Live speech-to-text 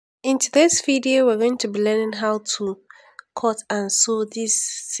In today's video, we're going to be learning how to cut and sew this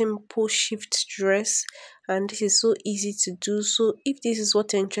simple shift dress, and this is so easy to do. So if this is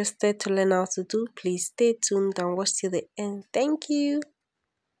what you're interested to learn how to do, please stay tuned and watch till the end. Thank you.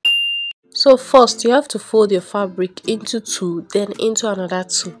 So first, you have to fold your fabric into two, then into another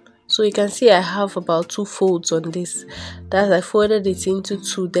two. So you can see I have about two folds on this. That I folded it into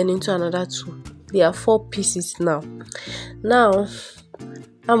two, then into another two. There are 4 pieces now. Now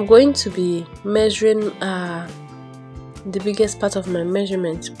I'm going to be measuring the biggest part of my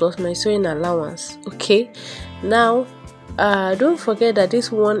measurement plus my sewing allowance. Okay, now don't forget that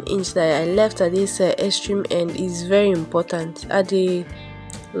this 1 inch that I left at this extreme end is very important.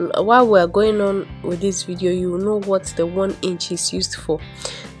 While we are going on with this video, you will know what the 1 inch is used for.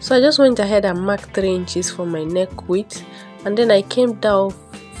 So I just went ahead and marked 3 inches for my neck width, and then I came down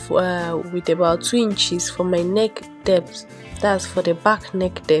with about 2 inches for my neck depth. That's for the back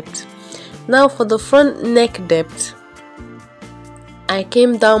neck depth. Now for the front neck depth, I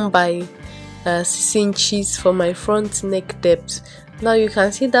came down by 6 inches for my front neck depth. Now you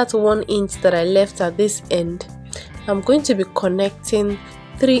can see that 1 inch that I left at this end. I'm going to be connecting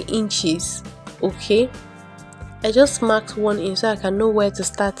 3 inches. Okay, I just marked 1 inch so I can know where to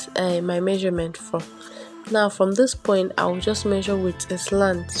start my measurement from. Now from this point, I will just measure with a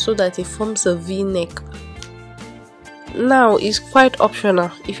slant so that it forms a V-neck. Now it's quite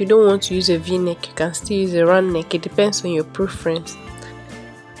optional. If you don't want to use a V-neck, you can still use a round neck. It depends on your preference.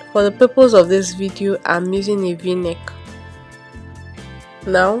 For the purpose of this video, I'm using a V-neck.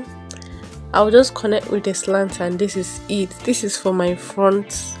 Now I'll just connect with a slant, and this is it. This is for my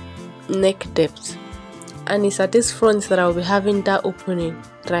front neck depth, and it's at this front that I'll be having that opening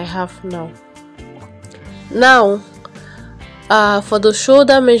that I have now. Now for the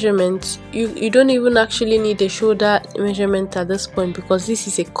shoulder measurement, you don't even actually need a shoulder measurement at this point because this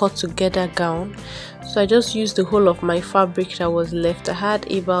is a cut together gown. So I just used the whole of my fabric that was left. I had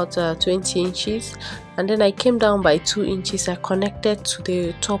about 20 inches, and then I came down by 2 inches. I connected to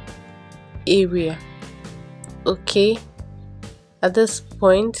the top area. Okay, at this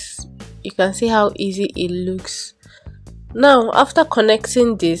point you can see how easy it looks. Now after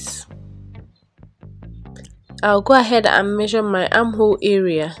connecting this, I'll go ahead and measure my armhole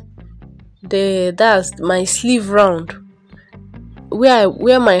area. That's my sleeve round,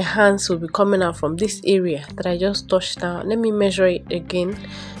 where my hands will be coming out from, this area that I just touched down. Let me measure it again.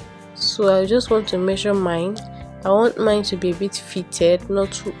 So I just want to measure mine. I want mine to be a bit fitted,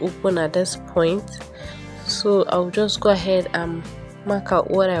 not too open at this point. So I'll just go ahead and mark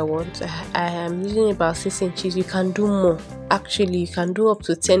out what I want. I am using about 6 inches. You can do more. Actually, you can do up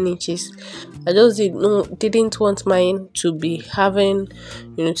to 10 inches. I just didn't want mine to be having,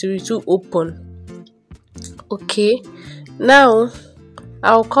 to be too open. Okay, now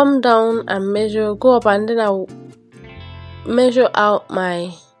I'll come down and measure, go up, and then I'll measure out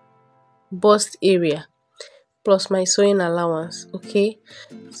my bust area plus my sewing allowance. Okay,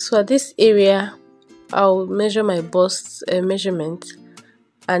 so at this area I'll measure my bust measurement,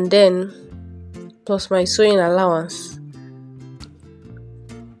 and then plus my sewing allowance.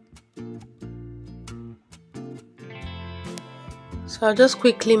 So I'll just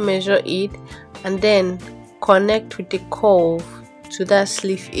quickly measure it and then connect with the curve to that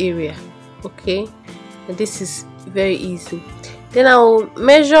sleeve area. Okay, and this is very easy. Then I'll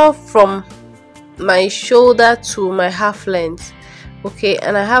measure from my shoulder to my half length. Okay,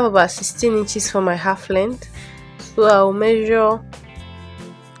 and I have about 16 inches for my half length, so I'll measure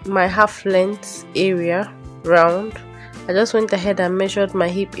my half length area round. I just went ahead and measured my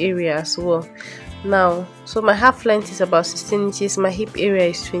hip area as well. Now, so my half length is about 16 inches, my hip area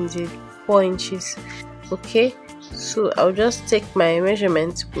is 24 inches. Okay, so I'll just take my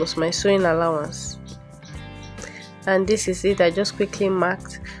measurement plus my sewing allowance, and this is it. I just quickly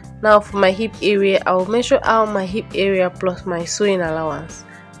marked. Now for my hip area, I'll measure out my hip area plus my sewing allowance,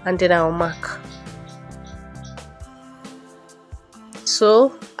 and then I'll mark.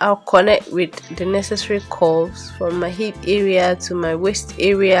 So I'll connect with the necessary curves from my hip area to my waist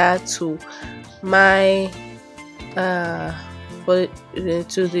area to my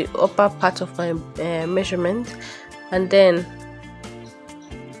to the upper part of my measurement, and then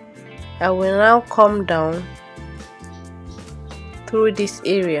I will now come down through this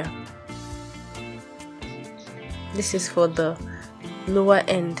area. This is for the lower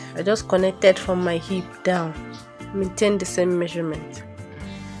end. I just connected from my hip down, maintain the same measurement.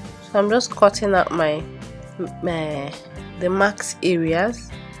 So I'm just cutting out the max areas.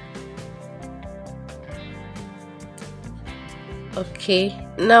 Okay,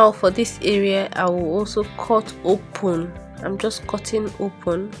 now for this area I will also cut open. I'm just cutting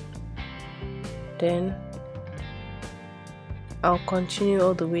open then I'll continue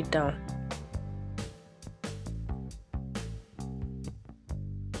all the way down.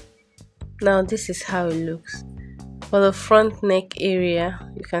 Now this is how it looks. For the front neck area,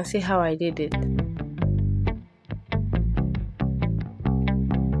 you can see how I did it.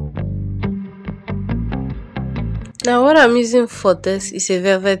 Now what I'm using for this is a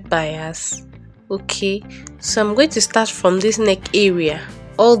velvet bias. Okay, so I'm going to start from this neck area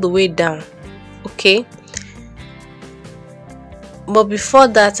all the way down. Okay, but before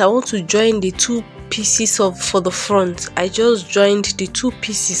that I want to join the two pieces for the front. I just joined the two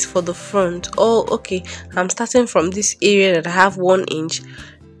pieces for the front. Oh, okay, I'm starting from this area that I have 1 inch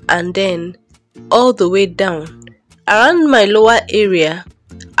and then all the way down. Around my lower area,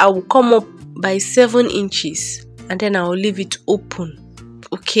 I will come up by 7 inches and then I will leave it open.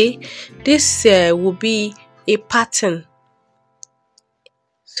 Okay, this will be a pattern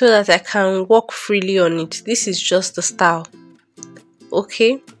so that I can walk freely on it. This is just the style.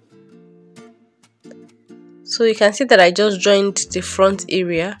 Okay, so you can see that I just joined the front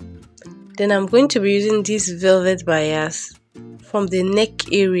area. Then I'm going to be using this velvet bias from the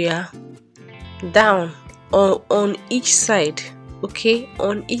neck area down on each side. Okay,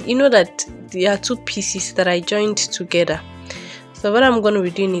 on each, you know that there are two pieces that I joined together. So what I'm going to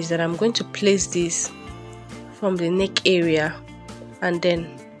be doing is that I'm going to place this from the neck area and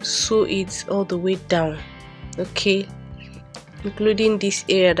then sew it all the way down. Okay, including this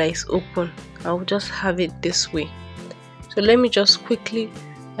area that is open. I'll just have it this way. So let me just quickly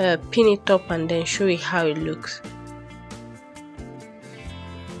pin it up and then show you how it looks.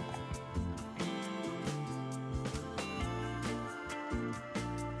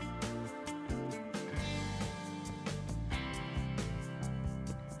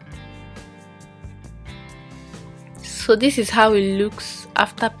 So this is how it looks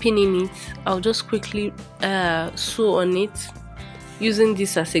after pinning it. I'll just quickly sew on it using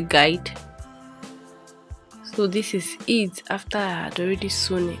this as a guide. So this is it after I had already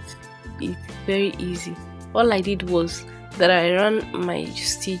sewn it. It's very easy. All I did was that I ran my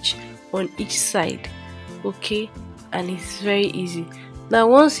stitch on each side. Okay, and it's very easy. Now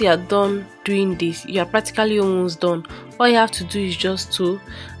once you are done doing this, you are practically almost done. All you have to do is just to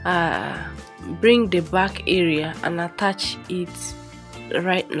bring the back area and attach it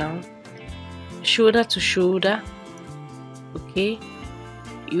right now, shoulder to shoulder. Okay,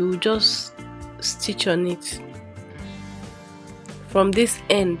 you just stitch on it from this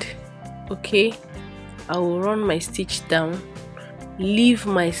end. Okay, I will run my stitch down, leave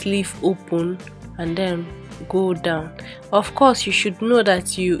my sleeve open and then go down. Of course you should know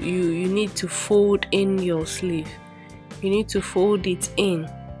that you need to fold in your sleeve. You need to fold it in,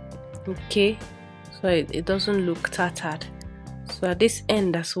 okay, so it doesn't look tattered. So at this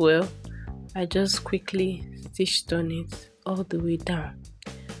end as well, I just quickly stitched on it all the way down.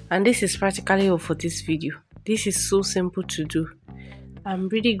 And this is practically all for this video. This is so simple to do. I'm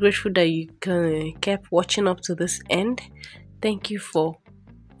really grateful that you kept watching up to this end. Thank you for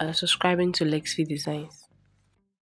subscribing to Lexvi Designs.